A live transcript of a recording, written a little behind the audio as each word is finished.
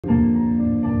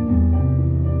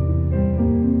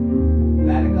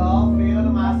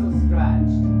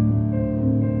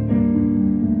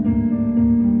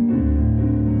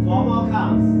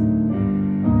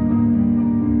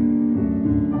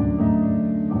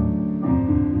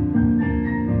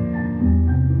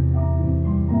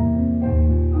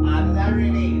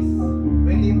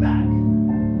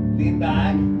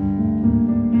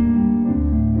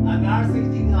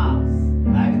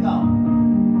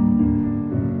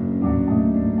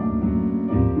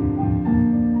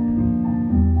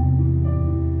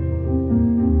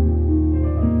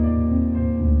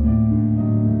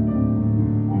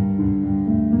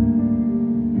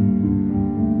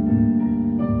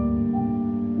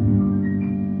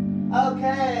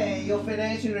you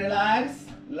finish, relax.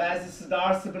 Let's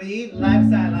start split, left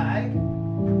side leg.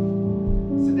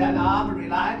 Stand up,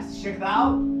 relax, shake it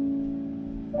out.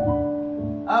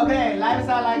 Okay, left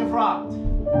side leg front.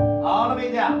 All the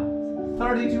way down.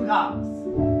 32 counts.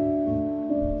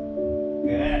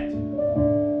 Good.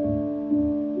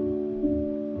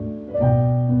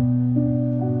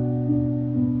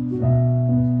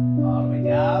 All the way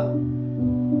down.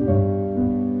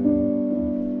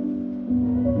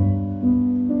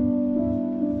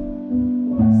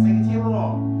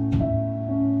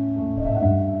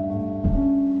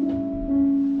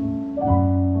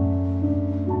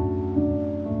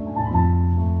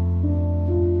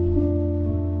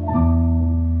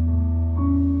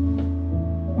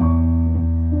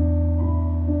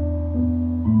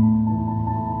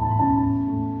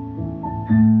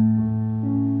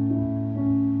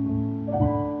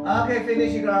 Okay,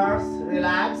 finish girls.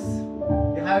 Relax.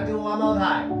 You have to do one more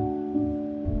time.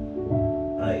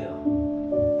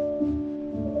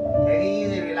 Take it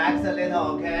easy, relax a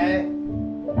little, okay?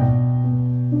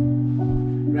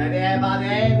 Ready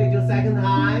everybody? We do second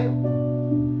time.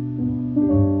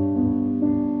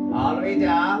 All the way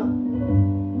down.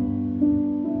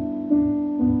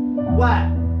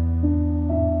 1.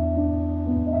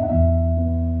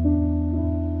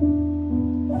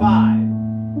 5.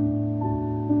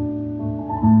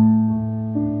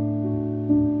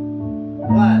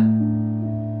 1.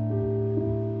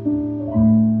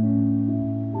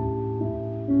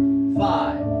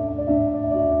 5.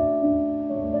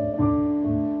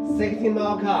 16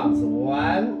 more counts.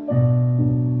 1.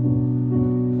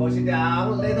 Push it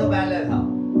down little by little.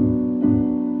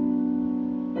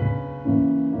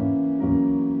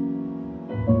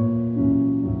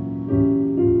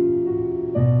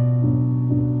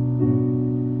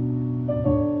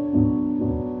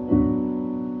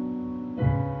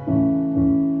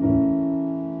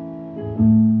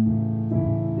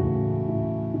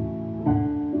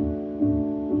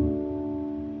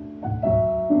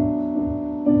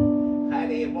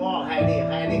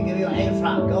 Give you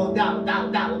extra. Go down,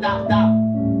 down, down, down, down.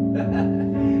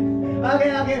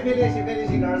 Okay, finish,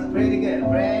 girls. Pretty good,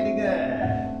 pretty good.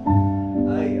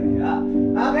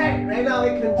 Okay, right now we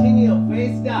continue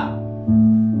face down.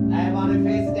 Everybody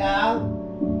face down.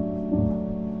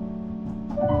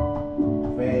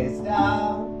 Face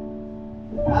down.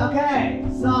 Okay,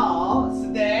 so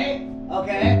stay.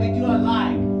 Okay, we do a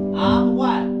line. Up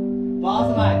 1,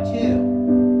 bounce line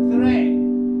 2,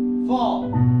 3,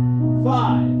 4,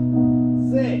 5,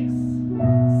 6,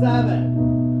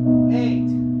 7, 8,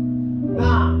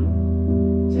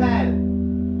 9,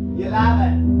 10,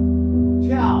 11,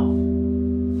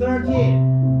 12,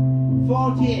 13,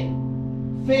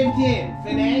 14, 15.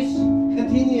 Finish.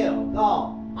 Continue.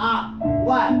 Go. Up.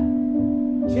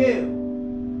 1, 2,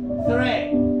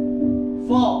 3,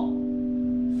 4,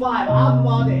 5. Upper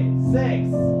body. 6,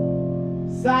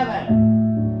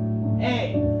 7,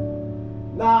 8,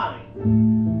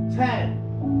 9, 10,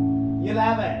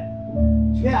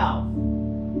 11,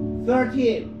 12,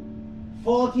 13,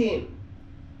 14,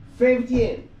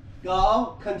 15.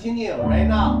 Go. Continue. Right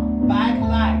now. Back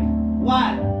leg.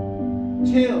 1,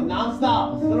 2.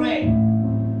 Non-stop. 3,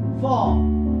 4,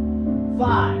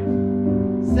 5,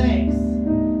 6,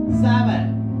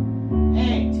 7,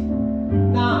 8,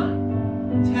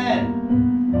 9,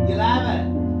 10,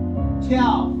 11,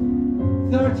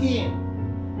 12, 13,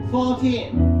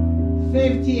 14,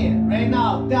 15. Right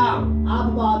now, down,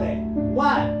 upper body.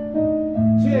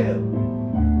 1,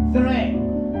 2, 3,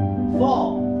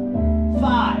 4,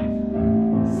 5,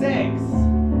 6,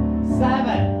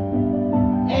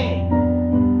 7, 8,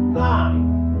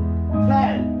 9,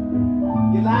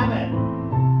 10, 11,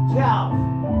 12,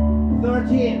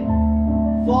 13,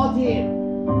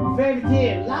 14,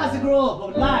 15. Last group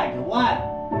of leg. 1,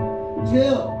 2,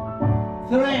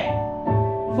 3,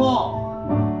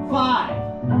 4,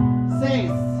 5,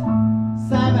 6,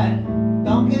 7,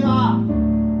 don't give up.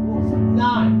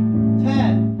 9,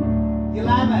 10,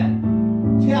 11,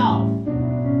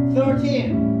 12,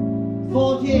 13,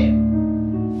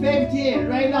 14, 15.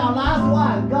 Right now, last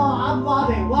one. Go up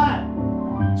body.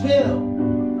 1, 2,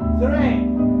 3,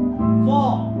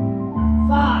 4,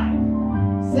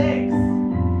 5, 6,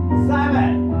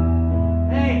 7,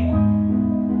 8,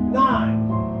 9,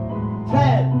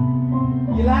 10,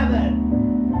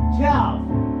 11, 12,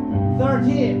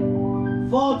 13,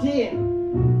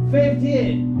 14,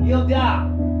 15. You're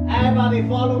done. Everybody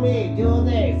follow me. Do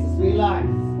this. Relax.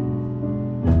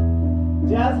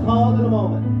 Just hold in a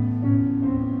moment.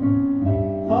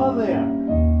 Hold there.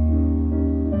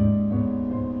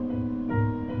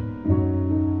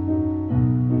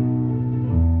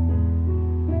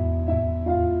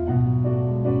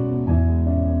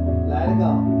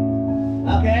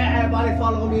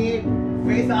 follow me.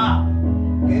 Face up.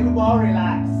 Give the ball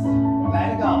relax.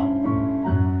 Let it go.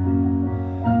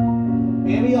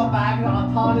 Maybe your back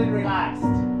are totally relaxed.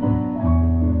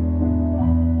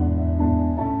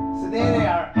 Stay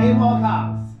there. 8 more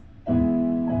counts.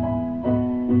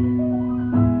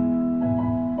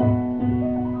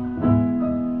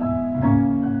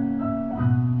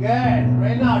 Good.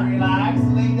 Right now, relax.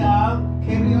 Lay down.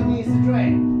 Keep your knees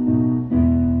straight.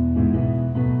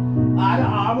 And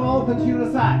arm open to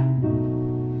the side.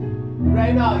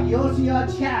 Right now, use your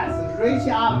chest. Reach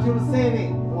up to the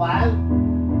ceiling. 1.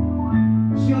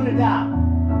 Shoulder down.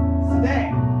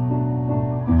 Stay.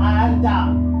 And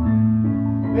down.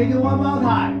 Make it one more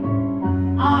time.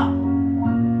 Up.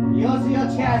 Use your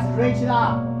chest. Reach it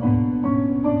up.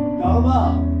 Don't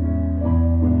move.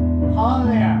 Hold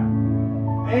there.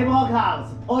 8 more counts.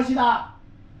 Push it up.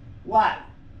 1,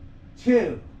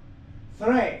 2,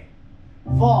 3,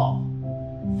 4,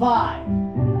 5,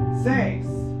 6,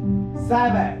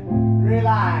 7.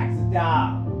 Relax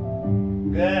down.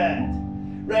 Good.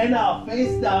 Right now,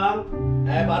 face down.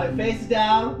 Everybody face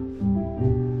down.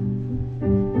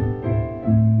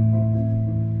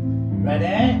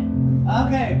 Ready?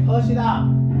 Okay, push it up.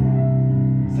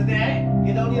 Stay.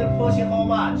 You don't need to push it so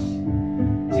much.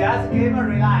 Just give it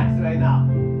relax right now.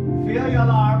 Feel your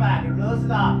lower back,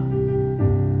 loosen up.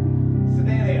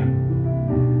 Stay there.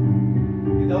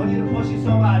 You don't need to push it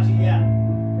so much yet.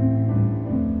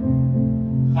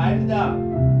 Head down.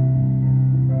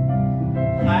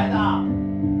 Head up.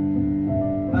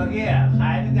 Again,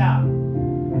 head down.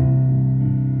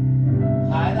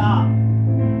 Head up.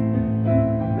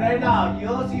 Right now,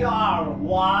 use your arm.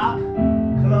 Walk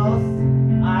close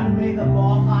and make it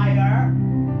more higher.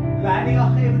 Let your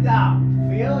hip down.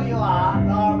 Feel your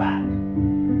lower back.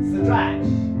 Stretch.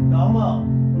 Don't move.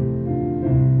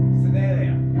 Stay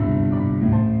there.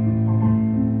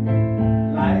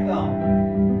 Let it go.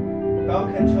 Don't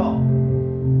control.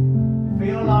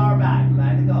 Feel lower back.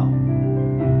 Let it go.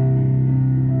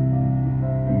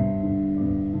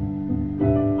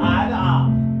 And up.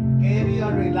 Give you a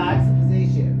relaxed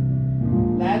position.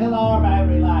 Let the lower back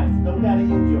relax. Don't get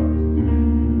injured.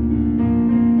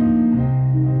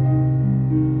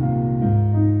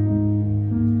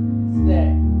 Stay.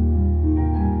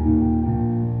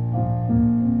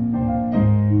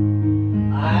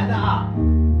 And up.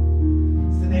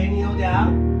 Stay kneel down.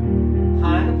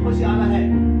 Hand push on the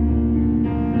hip.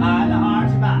 And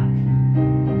arch back.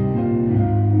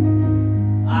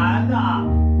 And up.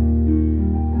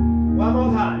 One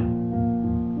more time.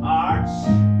 Arch.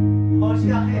 Push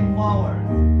your hip forward.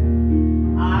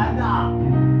 And up.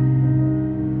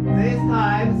 This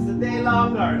time, stay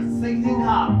longer. 16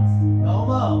 counts. Don't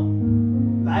move.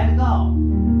 Let it go.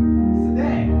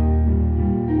 Stay.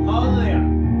 Hold there.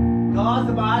 Go as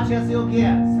much as you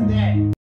can. Stay.